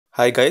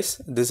Hi guys,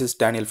 this is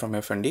Daniel from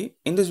FND.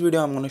 In this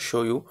video I'm going to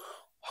show you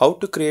how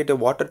to create a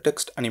water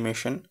text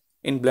animation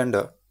in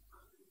Blender.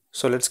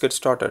 So let's get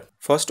started.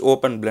 First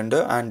open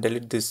Blender and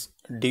delete this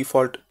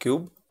default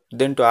cube.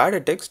 Then to add a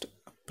text,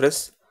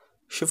 press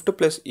Shift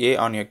plus A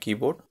on your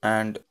keyboard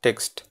and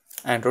text,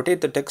 and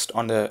rotate the text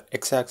on the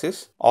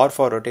x-axis, R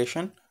for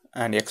rotation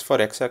and X for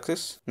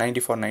x-axis, 90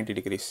 for 90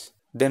 degrees.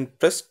 Then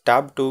press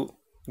Tab to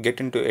get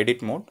into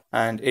edit mode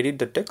and edit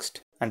the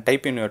text and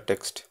type in your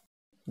text.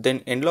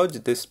 Then enlarge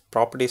this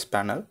properties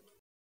panel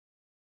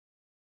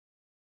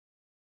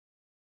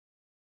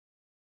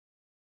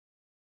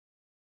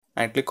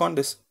and click on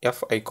this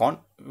F icon,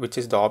 which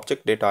is the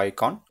object data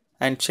icon,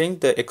 and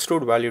change the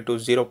extrude value to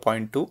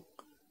 0.2,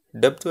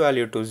 depth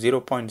value to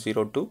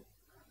 0.02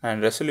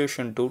 and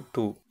resolution to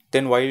 2.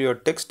 Then while your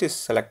text is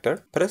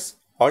selected, press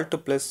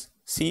Alt plus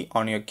C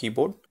on your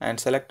keyboard and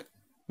select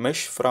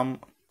Mesh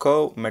from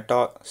Curve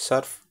Meta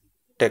Surf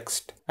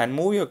Text and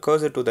move your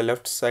cursor to the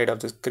left side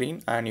of the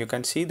screen and you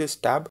can see this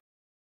tab.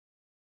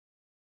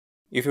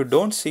 If you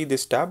don't see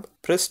this tab,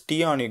 press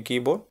T on your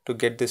keyboard to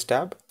get this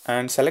tab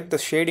and select the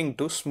shading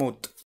to smooth.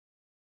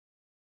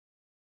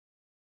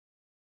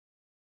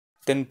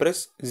 Then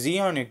press Z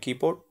on your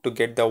keyboard to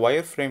get the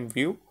wireframe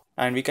view,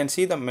 and we can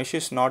see the mesh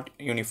is not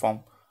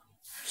uniform.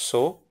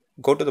 So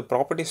go to the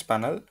properties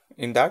panel.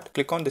 In that,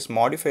 click on this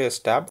modifiers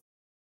tab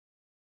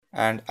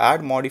and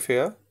add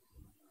modifier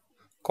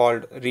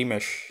called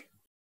remesh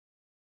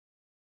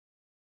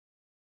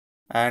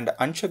and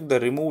uncheck the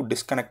remove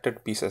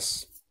disconnected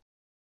pieces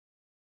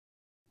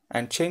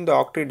and change the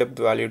octave depth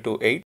value to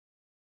 8.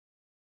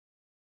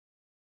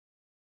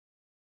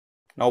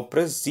 Now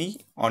press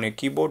Z on your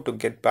keyboard to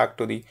get back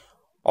to the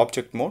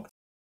object mode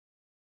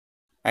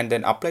and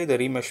then apply the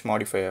remesh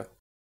modifier.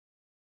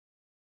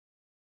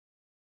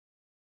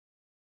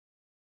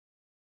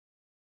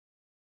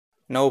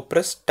 Now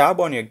press Tab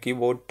on your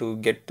keyboard to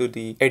get to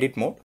the edit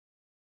mode.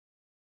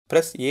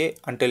 Press A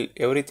until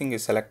everything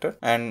is selected,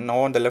 and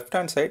now on the left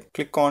hand side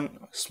click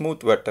on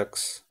smooth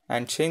vertex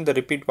and change the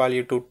repeat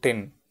value to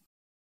 10.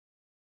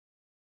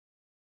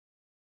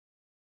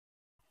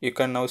 You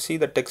can now see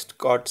the text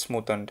got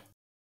smoothened.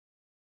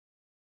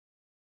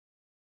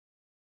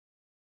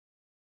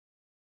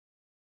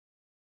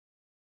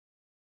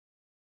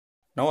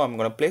 Now I'm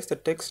going to place the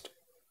text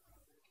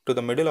to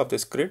the middle of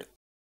this grid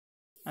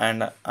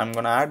and I'm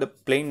going to add a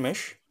plane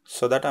mesh.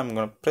 So that I'm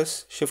going to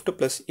press Shift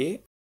plus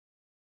A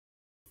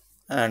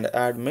and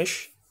add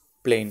mesh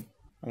plane.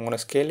 I'm going to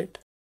scale it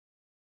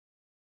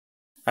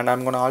and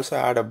I'm going to also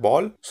add a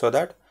ball, so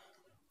that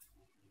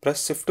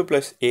press Shift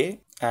plus A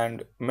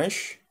and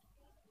mesh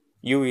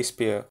UV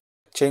sphere.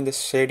 Change the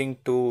shading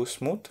to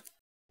smooth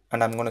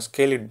and I'm going to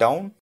scale it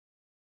down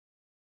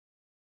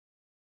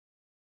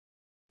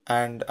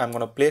and I'm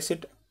going to place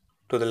it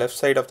to the left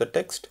side of the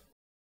text.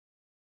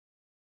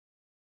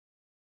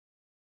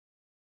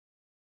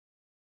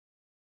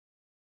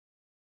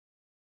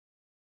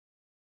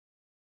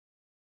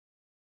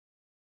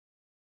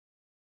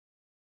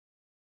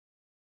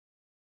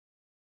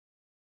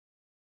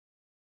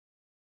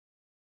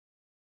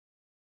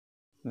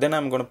 Then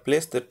I'm going to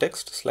place the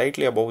text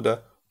slightly above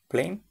the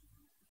plane.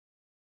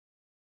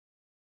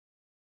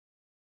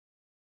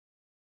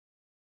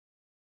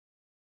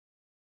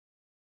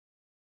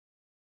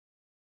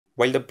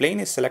 While the plane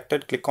is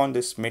selected, click on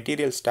this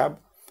Materials tab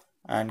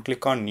and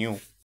click on New.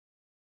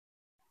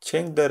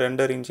 Change the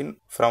render engine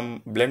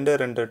from Blender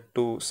Render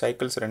to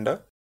Cycles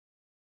Render.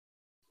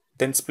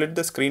 Then split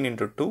the screen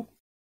into two.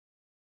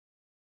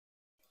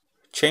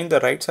 Change the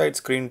right side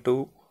screen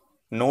to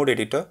Node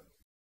Editor.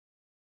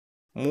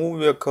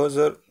 Move your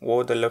cursor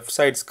over the left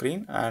side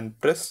screen and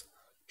press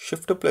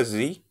Shift plus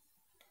Z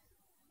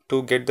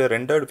to get the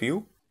rendered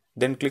view.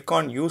 Then click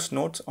on Use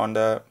Nodes on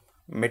the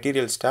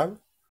Materials tab.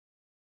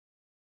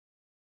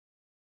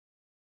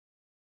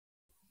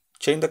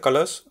 Change the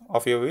colors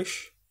of your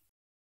wish.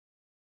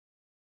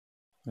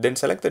 Then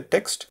select the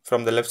text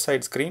from the left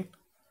side screen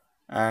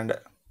and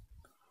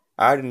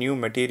add new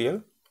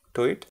material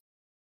to it.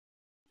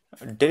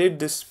 Delete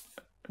this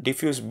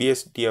diffuse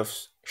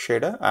BSDF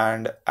shader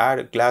and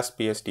add glass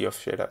BSDF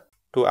shader.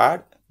 To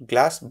add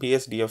glass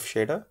BSDF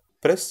shader,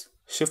 press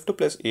Shift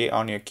plus A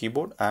on your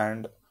keyboard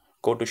and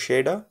go to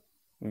shader,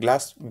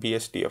 glass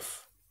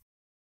BSDF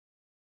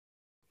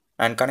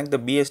and connect the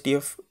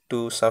BSDF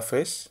to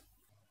surface.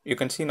 You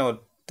can see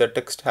now the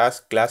text has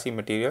glassy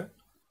material.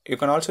 You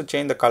can also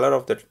change the color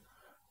of the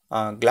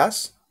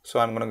glass. So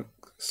I'm going to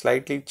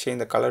slightly change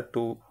the color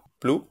to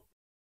blue.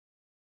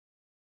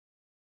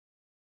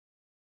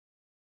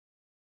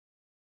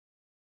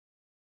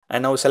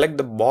 And now select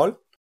the ball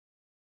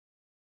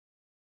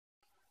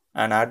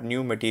and add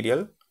new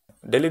material.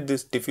 Delete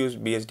this diffuse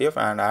BSDF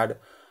and add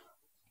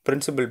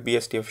principal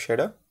BSDF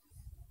shader.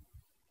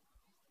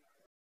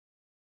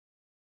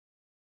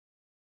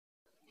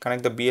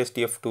 Connect the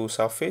BSDF to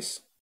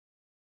surface.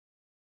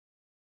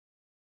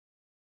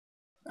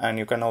 And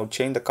you can now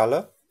change the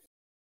color.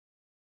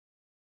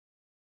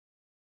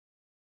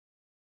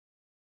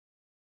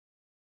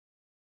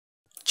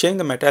 Change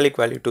the metallic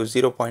value to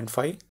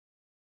 0.5.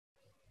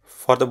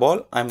 For the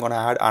ball, I'm going to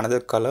add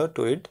another color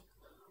to it.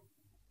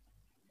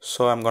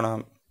 So I'm going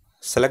to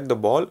select the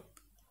ball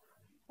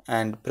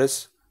and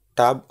press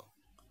tab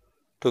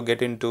to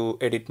get into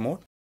edit mode,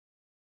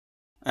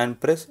 and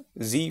press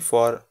Z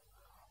for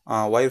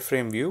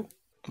wireframe view.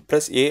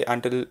 Press A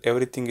until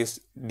everything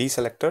is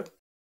deselected,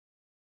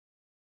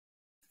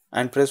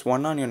 and press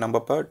 1 on your number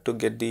pad to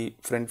get the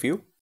front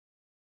view.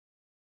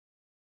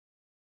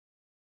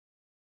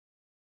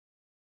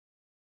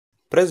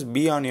 Press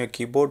B on your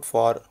keyboard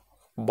for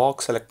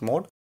box select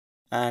mode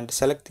and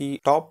select the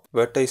top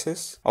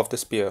vertices of the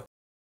sphere,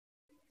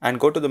 and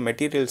go to the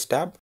materials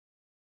tab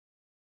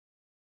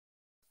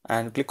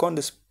and click on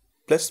this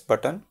plus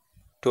button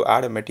to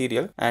add a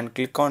material, and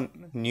click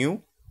on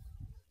new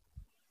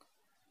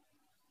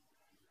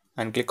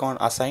and click on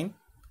assign,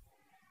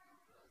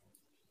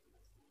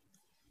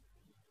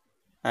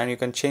 and you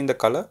can change the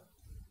color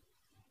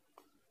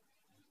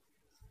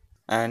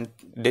and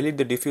delete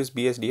the diffuse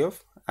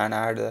BSDF and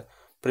add the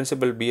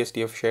principal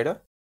BSDF shader.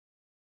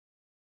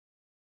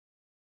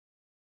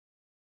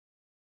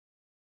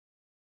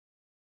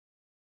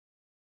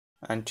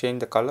 And change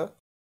the color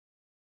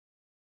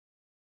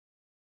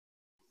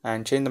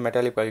and change the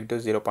metallic value to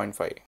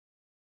 0.5,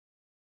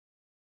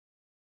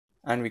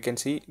 and we can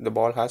see the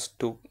ball has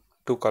two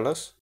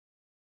colors.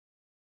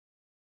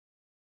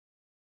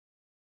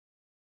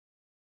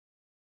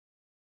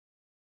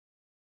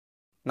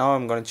 Now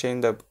I'm going to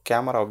change the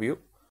camera view.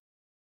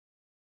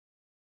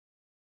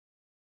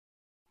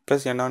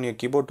 Press N on your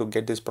keyboard to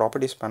get this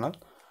properties panel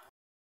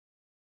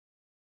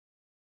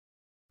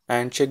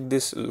and check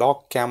this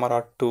lock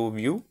camera to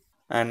view,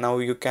 and now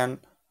you can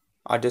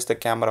adjust the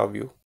camera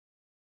view.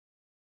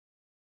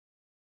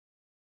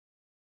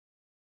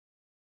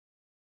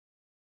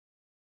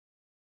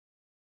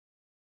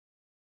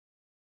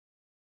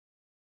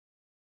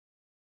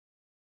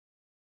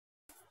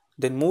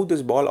 Then move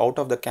this ball out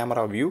of the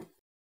camera view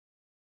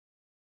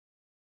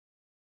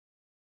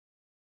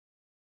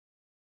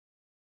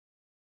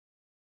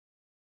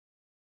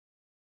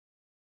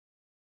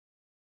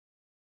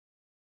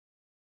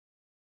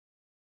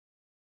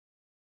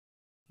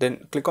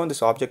then click on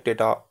this object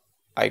data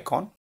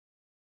icon.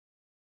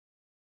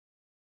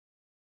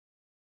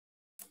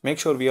 Make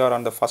sure we are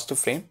on the first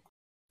frame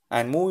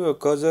and move your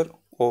cursor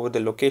over the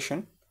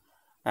location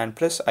and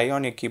press I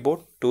on your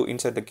keyboard to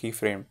insert the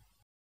keyframe,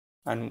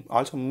 and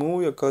also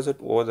move your cursor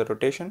over the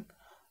rotation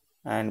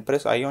and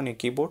press I on your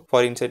keyboard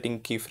for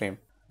inserting keyframe.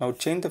 Now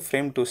change the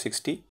frame to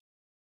 60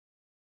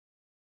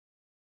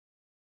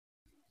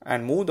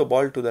 and move the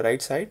ball to the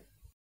right side,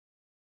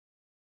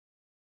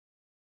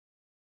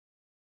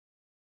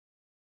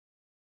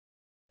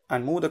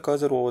 and move the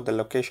cursor over the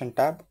location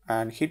tab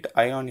and hit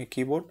I on your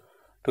keyboard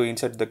to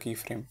insert the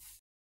keyframe,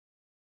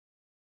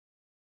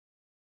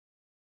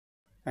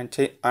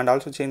 and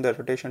also change the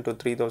rotation to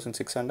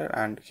 3600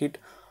 and hit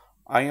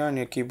I on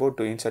your keyboard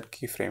to insert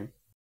keyframe.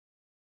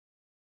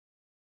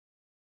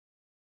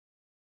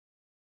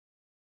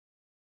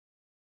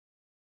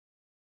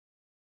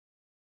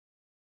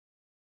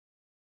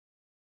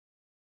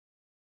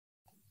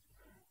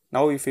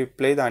 Now if you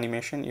play the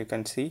animation, you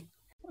can see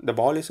the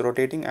ball is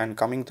rotating and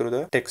coming through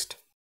the text.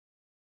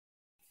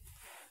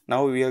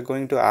 Now we are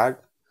going to add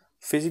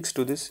physics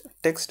to this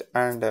text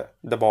and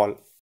the ball.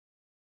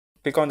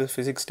 Click on the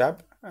physics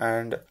tab,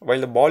 and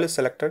while the ball is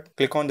selected,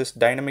 click on this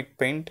dynamic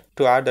paint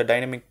to add the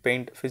dynamic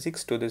paint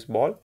physics to this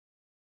ball,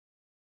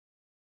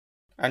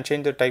 and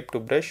change the type to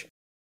brush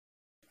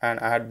and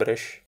add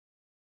brush.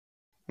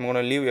 I'm going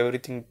to leave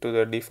everything to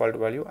the default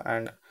value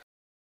and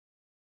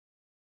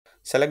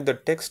select the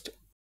text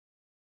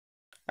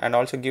and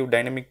also give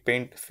dynamic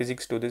paint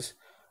physics to this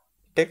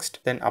text,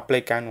 then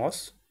apply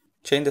canvas.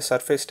 Change the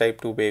surface type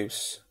to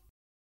waves.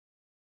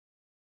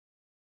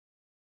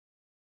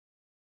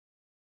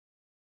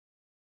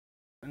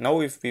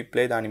 Now if we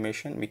play the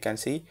animation, we can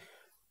see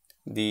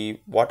the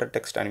water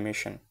text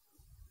animation.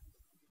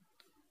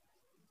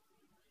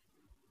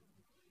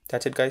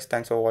 That's it guys,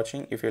 thanks for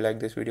watching. If you like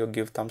this video,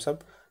 give thumbs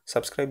up,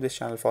 subscribe this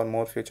channel for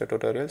more future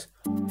tutorials.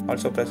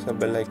 Also press the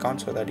bell icon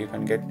so that you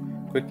can get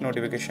quick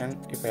notification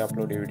if I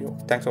upload a video.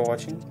 Thanks for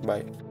watching,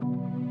 bye.